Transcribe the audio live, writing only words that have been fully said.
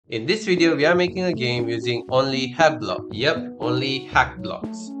In this video, we are making a game using only hack blocks. Yep, only hack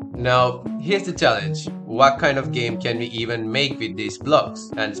blocks. Now, here's the challenge. What kind of game can we even make with these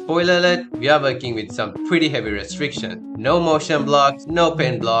blocks? And spoiler alert, we are working with some pretty heavy restrictions. No motion blocks, no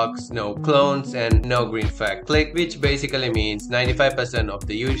pen blocks, no clones, and no green flag click, which basically means 95% of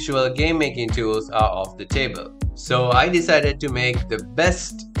the usual game making tools are off the table. So I decided to make the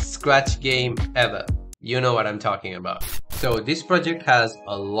best Scratch game ever. You know what I'm talking about. So this project has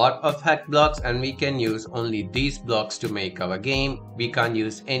a lot of hack blocks and we can use only these blocks to make our game. We can't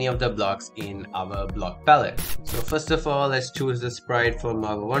use any of the blocks in our block palette. So first of all, let's choose the sprite from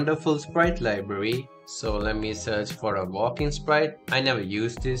our wonderful sprite library. So let me search for a walking sprite. I never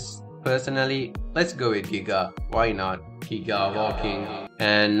used this personally. Let's go with Giga. Why not? Giga walking.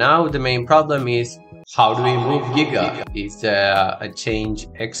 And now the main problem is, how do we move Giga? Is there a change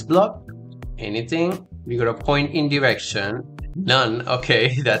X block? Anything? We got a point in direction. None.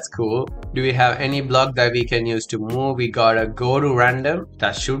 Okay, that's cool. Do we have any block that we can use to move? We gotta go to random.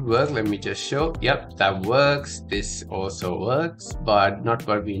 That should work. Let me just show. Yep, that works. This also works, but not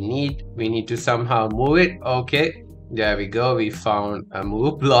what we need. We need to somehow move it. Okay, there we go. We found a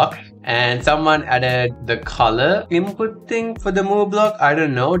move block. And someone added the color input thing for the move block. I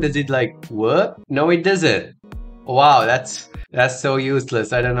don't know. Does it like work? No, it doesn't. Wow, that's so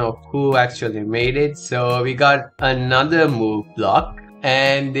useless. I don't know who actually made it. So we got another move block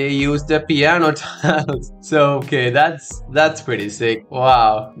and they used the piano tiles. So okay, that's pretty sick.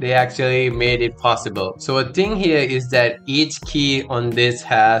 Wow, they actually made it possible. So a thing here is that each key on this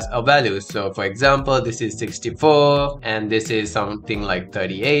has a value. So for example, this is 64 and this is something like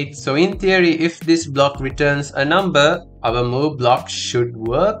 38. So in theory, if this block returns a number, our move block should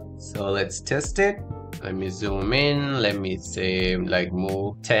work. So let's test it. Let me zoom in. Let me say like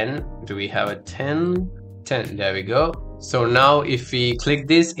move 10. Do we have a 10? 10. There we go. So now if we click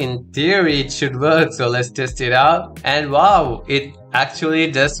this, in theory it should work. So let's test it out. And wow, it actually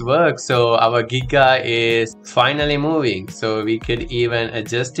does work. So our Giga is finally moving. So we could even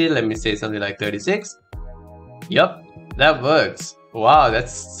adjust it. Let me say something like 36. Yup, that works. Wow,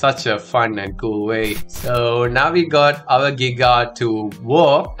 that's such a fun and cool way. So now we got our Giga to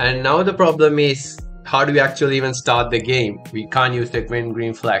walk. And now the problem is, how do we actually even start the game? We can't use the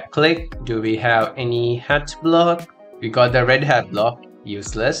green flag click. Do we have any hat block? We got the red hat block,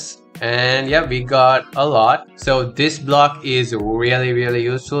 useless. And yeah, we got a lot. So this block is really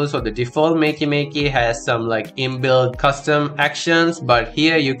useful. So the default Makey has some like inbuilt custom actions, but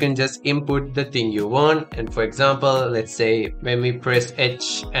here you can just input the thing you want. And for example, let's say when we press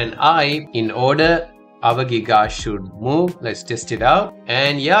H and I in order, our Giga should move. Let's test it out.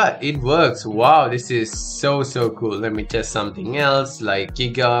 And yeah, it works. Wow, this is so cool. Let me test something else like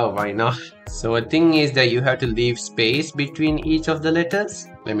Giga. Why not? So a thing is that you have to leave space between each of the letters.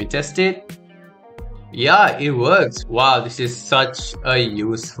 Let me test it. Yeah, it works. Wow, this is such a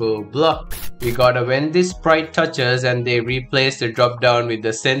useful block. We got when this sprite touches and they replace the drop down with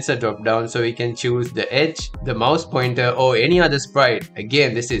the sensor drop down, so we can choose the edge, the mouse pointer, or any other sprite.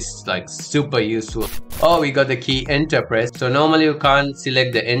 Again, this is like super useful. Oh, we got the key enter press. So normally you can't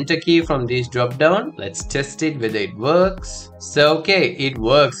select the enter key from this drop down. Let's test it whether it works. So okay, it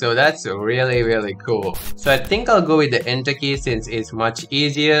works. So that's really cool. So I think I'll go with the enter key since it's much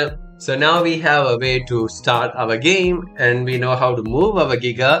easier. So now we have a way to start our game and we know how to move our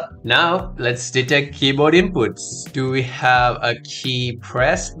Giga. Now let's detect keyboard inputs. Do we have a key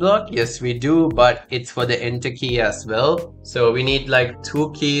press block? Yes, we do, but it's for the enter key as well. So we need like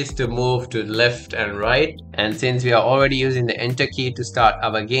 2 keys to move to left and right. And since we are already using the enter key to start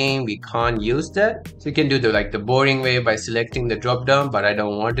our game, we can't use that. So you can do the boring way by selecting the drop down, but I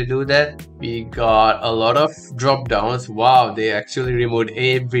don't want to do that. We got a lot of drop downs. Wow, they actually removed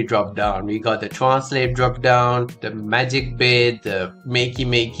every drop down. We got the translate drop down, the magic bit, the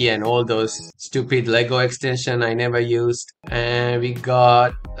Makey and all those stupid Lego extension I never used. And we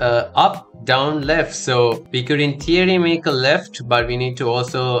got up, down, left. So we could in theory make a left, but we need to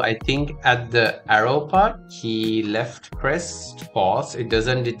also, I think, at the arrow part, key left pressed, pause. It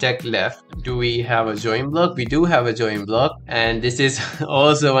doesn't detect left. Do we have a join block? We do have a join block. And this is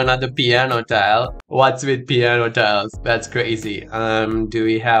also another piano tile. What's with piano tiles? That's crazy. Do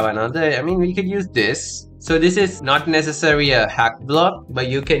we have another? I mean, we could use this. So this is not necessarily a hack block, but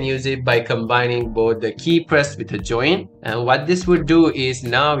you can use it by combining both the key press with the join. And what this would do is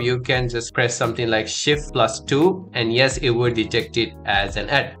now you can just press something like Shift +2 and yes, it would detect it as an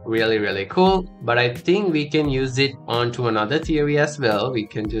add. Really cool. But I think we can use it onto another theory as well. We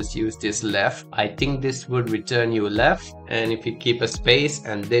can just use this left. I think this would return you left. And if you keep a space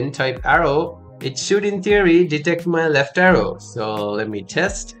and then type arrow, it should in theory detect my left arrow. So let me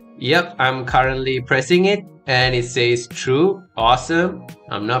test. Yep, I'm currently pressing it and it says true. Awesome.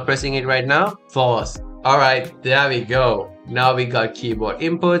 I'm not pressing it right now. False. Alright, there we go. Now we got keyboard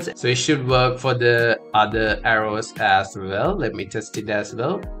inputs, so it should work for the other arrows as well. Let me test it as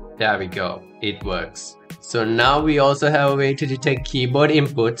well. There we go. It works. So now we also have a way to detect keyboard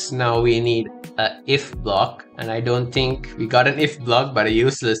inputs. Now we need a if block, and I don't think we got an if block, but a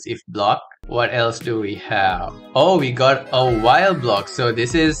useless if block. What else do we have? Oh, we got a while block. So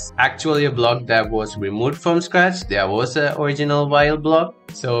this is actually a block that was removed from scratch. There was an original while block.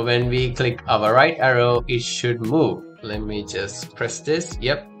 So when we click our right arrow, it should move. Let me just press this.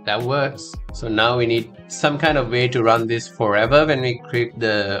 Yep, that works. So now we need some kind of way to run this forever when we click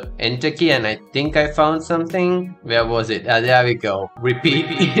the enter key, and I think I found something. Where was it? There we go. Repeat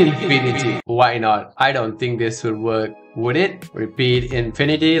infinity. Why not? I don't think this would work. Would it? Repeat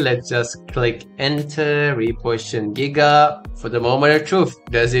infinity. Let's just click enter, reposition giga. For the moment of truth,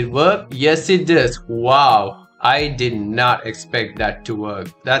 does it work? Yes, it does. Wow. I did not expect that to work.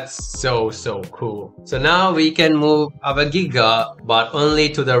 That's so cool. So now we can move our giga, but only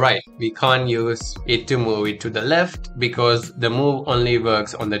to the right. We can't use it to move it to the left because the move only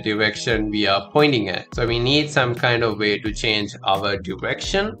works on the direction we are pointing at. So we need some kind of way to change our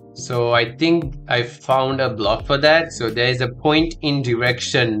direction. So I think I found a block for that. So there is a point in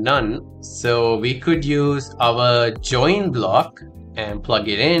direction none. So we could use our join block and plug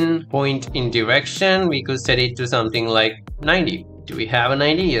it in. Point in direction, we could set it to something like 90. Do we have a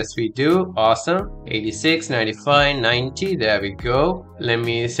 90? Yes, we do. Awesome. 86, 95, 90. There we go. Let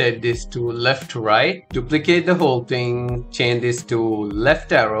me set this to left to right. Duplicate the whole thing. Change this to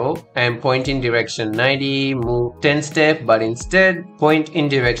left arrow and point in direction 90. Move 10 steps, but instead point in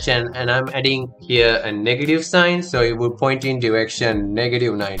direction, and I'm adding here a negative sign, so it will point in direction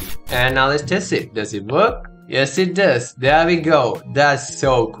negative 90. And now let's test it. Does it work? Yes, it does. There we go. That's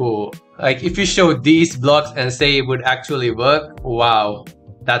so cool. Like if you show these blocks and say it would actually work, wow,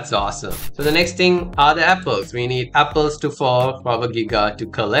 that's awesome. So the next thing are the apples. We need apples to fall for our giga to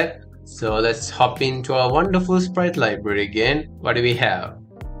collect. So let's hop into our wonderful sprite library again. What do we have?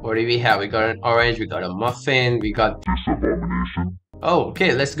 What do we have? We got an orange, we got a muffin, we got this abomination. Oh,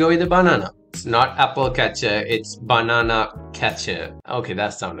 okay, let's go with the banana. It's not apple catcher, it's banana catcher. Okay,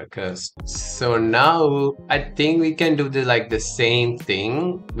 that sounded cursed. So now I think we can do the same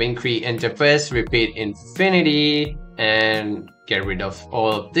thing. When create enter press, repeat infinity and get rid of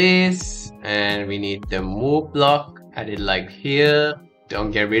all of this. And we need the move block. Add it like here.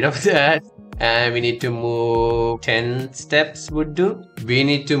 Don't get rid of that. And we need to move 10 steps would do. We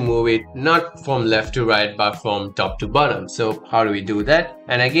need to move it not from left to right but from top to bottom. So how do we do that?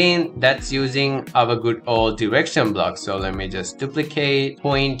 And again, that's using our good old direction block. So let me just duplicate,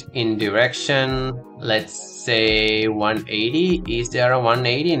 point in direction. Let's say 180. Is there a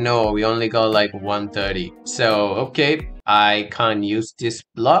 180? No, we only got like 130. So okay, I can't use this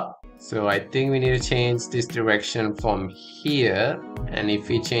block. So I think we need to change this direction from here, and if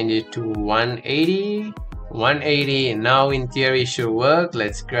we change it to 180, now in theory should work.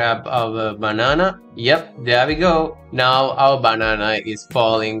 Let's grab our banana. Yep, there we go. Now our banana is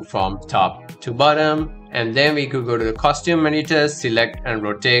falling from top to bottom, and then we could go to the costume editor, select and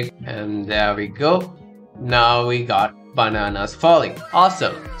rotate, and there we go. Now we got bananas falling.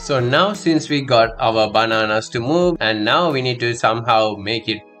 Awesome. So now since we got our bananas to move, and now we need to somehow make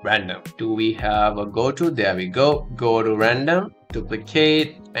it random. Do we have a go to? There we go. Go to random,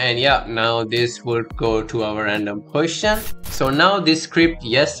 duplicate, and yeah, now this would go to our random position. So now this script,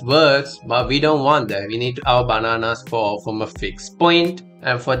 yes, works, but we don't want that. We need our bananas fall from a fixed point,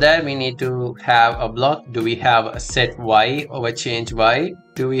 and for that we need to have a block. Do we have a set y or a change y?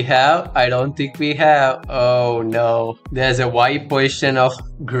 Do we have? I don't think we have. Oh no, there's a y position of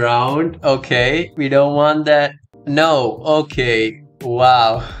ground. Okay, we don't want that. No. Okay.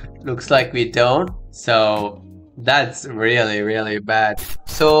 Wow, looks like we don't. So that's really bad.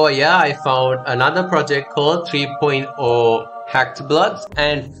 So yeah, I found another project called 3.0 hacked blocks,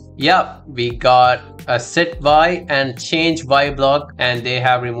 and yeah, we got a set y and change y block, and they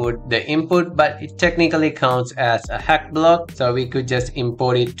have removed the input, but it technically counts as a hacked block. So we could just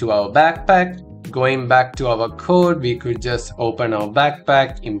import it to our backpack. Going back to our code, we could just open our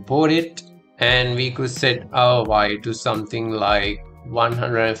backpack, import it, and we could set our y to something like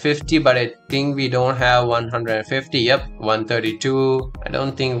 150, but I think we don't have 150. Yep, 132. I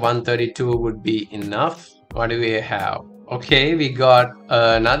don't think 132 would be enough. What do we have? Okay, we got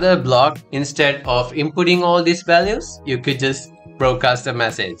another block. Instead of inputting all these values, you could just broadcast a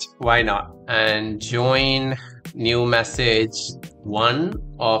message. Why not? And join new message 1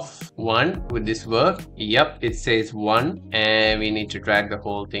 of 1. Would this work? Yep, it says 1, and we need to drag the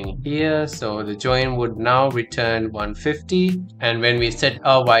whole thing here. So the join would now return 150, and when we set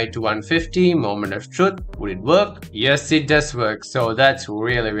our y to 150, moment of truth, would it work? Yes, it does work. So that's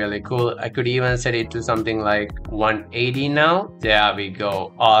really cool. I could even set it to something like 180 now. There we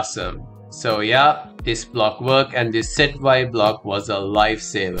go. Awesome. So yeah, this block worked, and this set y block was a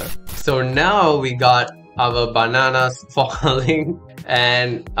lifesaver. So now we got our bananas falling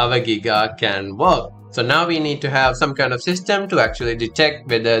and our Giga can work. So now we need to have some kind of system to actually detect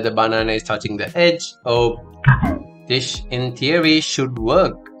whether the banana is touching the edge. Oh, this in theory should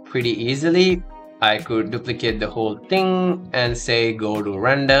work pretty easily. I could duplicate the whole thing and say go to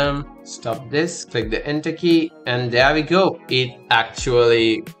random, stop this, click the enter key, and there we go. It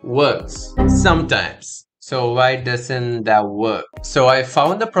actually works sometimes. So why doesn't that work? So I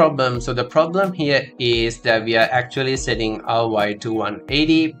found the problem. So the problem here is that we are actually setting our y to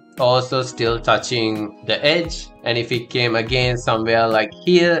 180, also still touching the edge. And if it came again somewhere like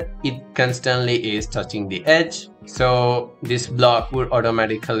here, it constantly is touching the edge. So this block would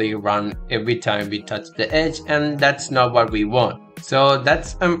automatically run every time we touch the edge, and that's not what we want. So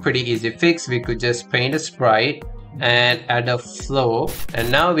that's a pretty easy fix. We could just paint a sprite and add a flow,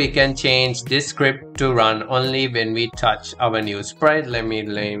 and now we can change this script to run only when we touch our new sprite. Let me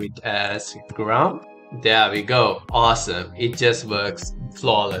name it as ground. There we go. Awesome. It just works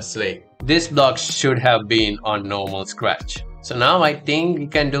flawlessly. This block should have been on normal scratch. So now I think we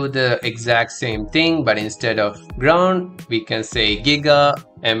can do the exact same thing, but instead of ground, we can say Giga,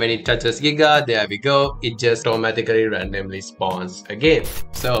 and when it touches Giga, there we go, it just automatically randomly spawns again.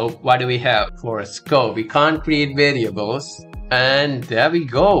 So what do we have for a scope? We can't create variables, and there we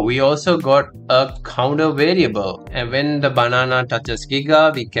go. We also got a counter variable, and when the banana touches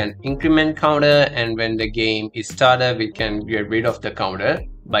Giga, we can increment counter, and when the game is started, we can get rid of the counter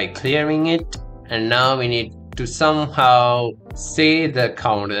by clearing it. And now we need to somehow say the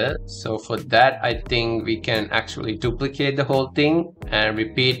counter. So for that, I think we can actually duplicate the whole thing and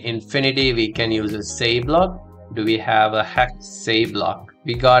repeat infinity. We can use a say block. Do we have a hacked say block?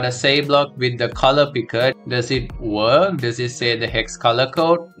 We got a say block with the color picker. Does it work? Does it say the hex color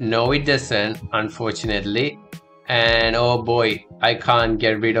code? No, it doesn't, unfortunately. And oh boy, I can't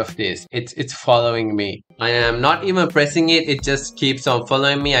get rid of this. It's following me. I am not even pressing it. It just keeps on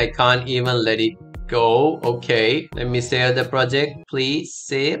following me. I can't even let it go. Okay, let me save the project, please.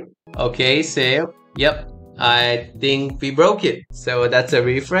 Save. Okay, save. Yep, I think we broke it. So that's a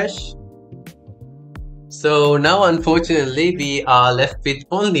refresh. So now unfortunately we are left with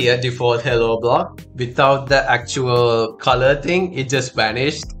only a default hello block without the actual color thing. It just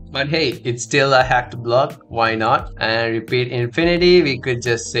vanished. But hey, it's still a hacked block, why not? And repeat infinity, we could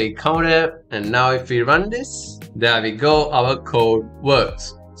just say counter, and now if we run this, there we go, our code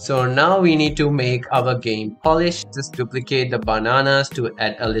works. So now we need to make our game polished. Just duplicate the bananas to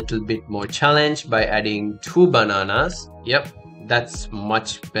add a little bit more challenge by adding 2 bananas. Yep, that's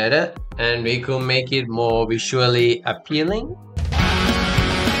much better. And we could make it more visually appealing.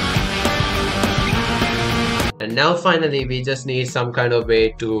 And now finally, we just need some kind of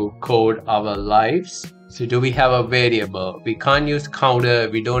way to code our lives. So do we have a variable? We can't use counter.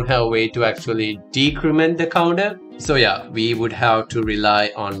 We don't have a way to actually decrement the counter. So yeah, we would have to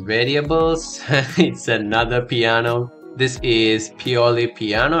rely on variables. It's another piano. This is purely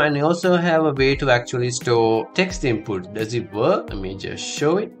piano, and we also have a way to actually store text input. Does it work? Let me just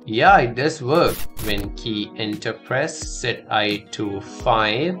show it. Yeah, it does work. When key enter press, set I to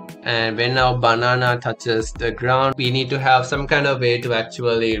 5, and when our banana touches the ground, we need to have some kind of way to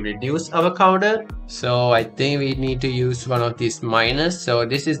actually reduce our counter. So I think we need to use one of these minus. So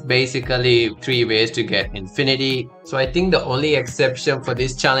this is basically 3 ways to get infinity. So I think the only exception for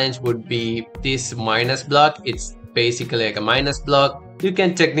this challenge would be this minus block. It's basically like a minus block. You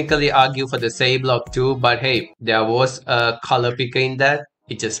can technically argue for the say block too, but hey, there was a color picker in that.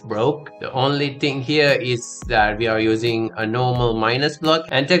 It just broke. The only thing here is that we are using a normal minus block,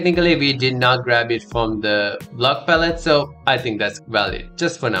 and technically we did not grab it from the block palette, so I think that's valid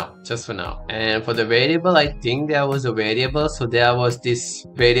just for now. And for the variable, I think there was a variable. So there was this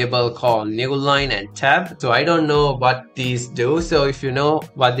variable called new line and tab. So I don't know what these do. So if you know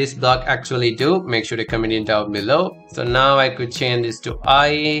what this block actually do, make sure to comment it down below. So now I could change this to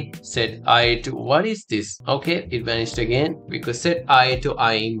I, set I to, what is this? Okay, it vanished again. We could set I to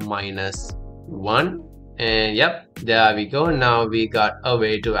I minus 1, and yep, there we go. Now we got a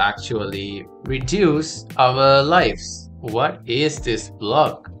way to actually reduce our lives. What is this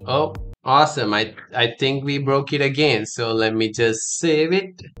block? Oh, awesome. I think we broke it again. So let me just save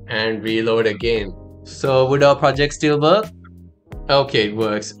it and reload again. So would our project still work? Okay, it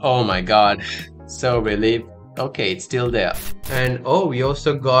works. Oh my god. So relieved. Okay, it's still there. And oh, we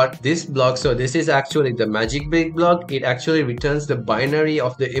also got this block. So this is actually the magic big block. It actually returns the binary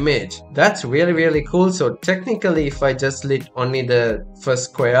of the image. That's really cool. So technically, if I just lit only the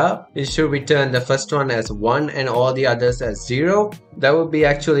first square, it should return the first one as 1 and all the others as 0. That would be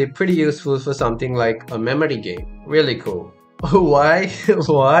actually pretty useful for something like a memory game. Really cool. Why?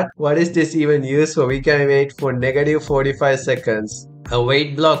 What is this even used for? We can wait for negative 45 seconds. A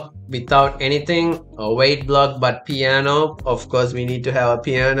wait block without anything, a wait block but piano. Of course, we need to have a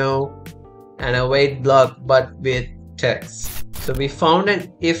piano, and a wait block but with text. So we found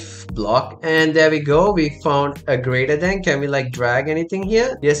an if block, and there we go. We found a greater than. Can we like drag anything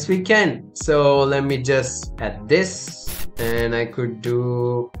here? Yes, we can. So let me just add this, and I could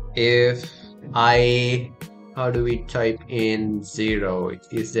do if I. How do we type in 0?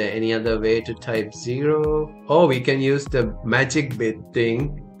 Is there any other way to type 0? Oh, we can use the magic bit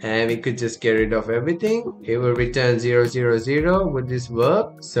thing, and we could just get rid of everything. It will return 0, 0, 0. Would this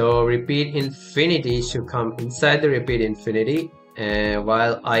work? So repeat infinity should come inside the repeat infinity, and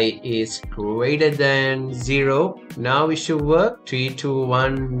while I is greater than 0, now it should work. 3, 2,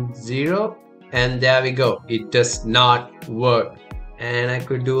 1, 0, and there we go. It does not work. And I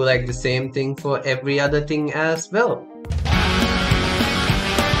could do like the same thing for every other thing as well.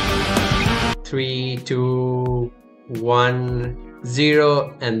 3, 2, 1,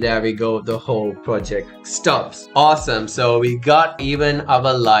 0, and there we go. The whole project stops. Awesome. So we got even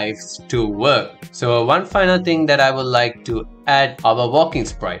our lives to work. So one final thing that I would like to add, our walking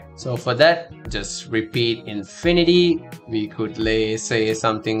sprite. So for that, just repeat infinity. We could say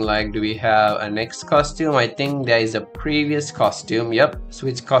something like, do we have a next costume? I think there is a previous costume. Yep,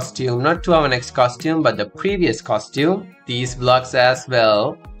 switch costume, not to our next costume, but the previous costume. These blocks as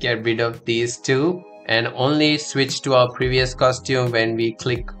well, get rid of these two, and only switch to our previous costume when we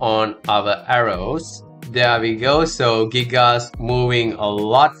click on our arrows. There we go. So Giga's moving a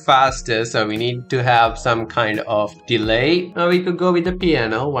lot faster, so we need to have some kind of delay. Now we could go with the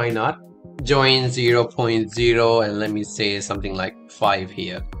piano, why not? Join 0.0, and let me say something like 5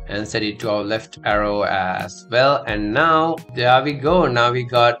 here, and set it to our left arrow as well. And now there we go. Now we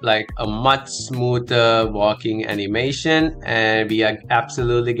got like a much smoother walking animation, and we are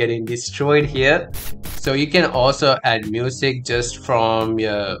absolutely getting destroyed here. So you can also add music just from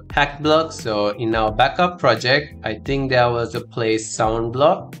your hack block. So in our backup project, I think there was a play sound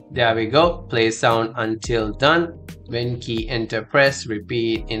block. There we go, play sound until done. When key enter press,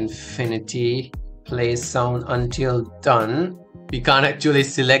 repeat infinity, play sound until done. We can't actually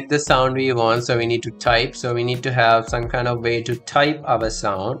select the sound we want, so we need to type. So we need to have some kind of way to type our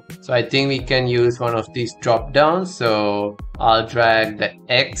sound. So I think we can use one of these drop downs. So I'll drag the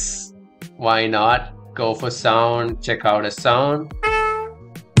X. Why not? Go for sound, check out a sound.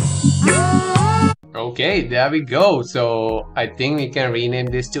 Okay, there we go. So I think we can rename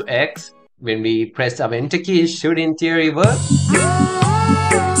this to X. When we press our enter key, it should in theory work.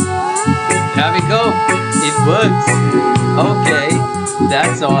 There we go. It works. Okay,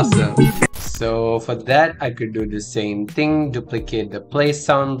 that's awesome. So for that, I could do the same thing, duplicate the play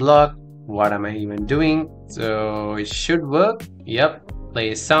sound block. What am I even doing? So it should work. Yep,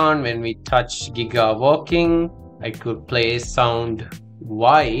 play sound when we touch Giga walking. I could play sound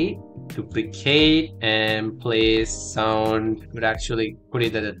Y, duplicate, and play sound. Would actually put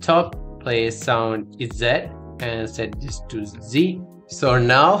it at the top. Play sound Z and set this to Z. So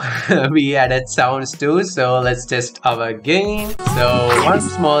now we added sounds too, so let's test our game. So one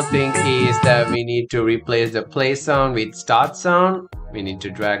small thing is that we need to replace the play sound with start sound. We need to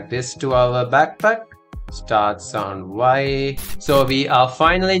drag this to our backpack. Start sound Y. So we are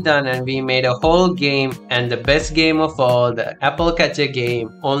finally done, and we made a whole game, and the best game of all, the apple catcher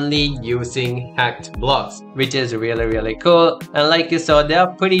game, only using hacked blocks, which is really cool. And like you saw, there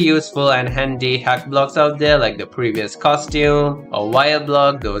are pretty useful and handy hack blocks out there, like the previous costume, a wire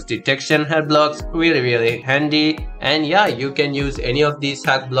block, those detection head blocks, really handy. And yeah, you can use any of these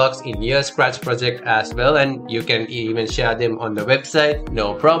hack blocks in your Scratch project as well, and you can even share them on the website,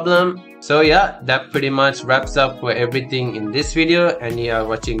 no problem. So yeah, that pretty much wraps up for everything in this video, and you are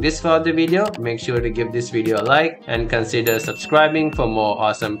watching this far of the video, make sure to give this video a like and consider subscribing for more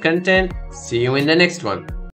awesome content. See you in the next one.